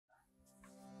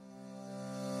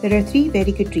There are 3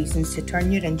 very good reasons to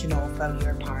turn your engine off while you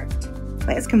are parked.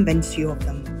 Let us convince you of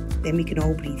them, then we can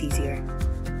all breathe easier.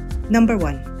 Number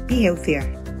 1. Be healthier.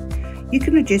 You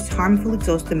can reduce harmful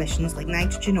exhaust emissions like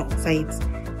nitrogen oxides,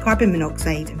 carbon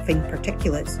monoxide and fine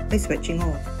particulates by switching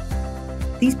off.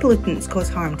 These pollutants cause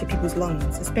harm to people's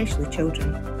lungs, especially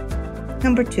children.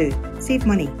 Number 2. Save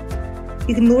money.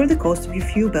 You can lower the cost of your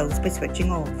fuel bills by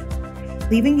switching off.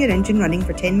 Leaving your engine running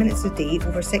for 10 minutes a day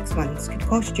over 6 months could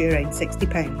cost you around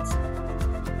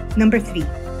 £60. Number 3.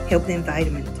 Help the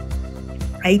environment.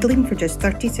 Idling for just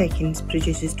 30 seconds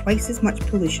produces twice as much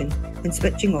pollution than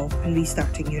switching off and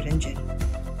restarting your engine.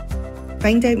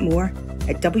 Find out more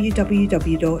at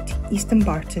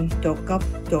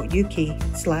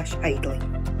www.eastonbarton.gov.uk/idling.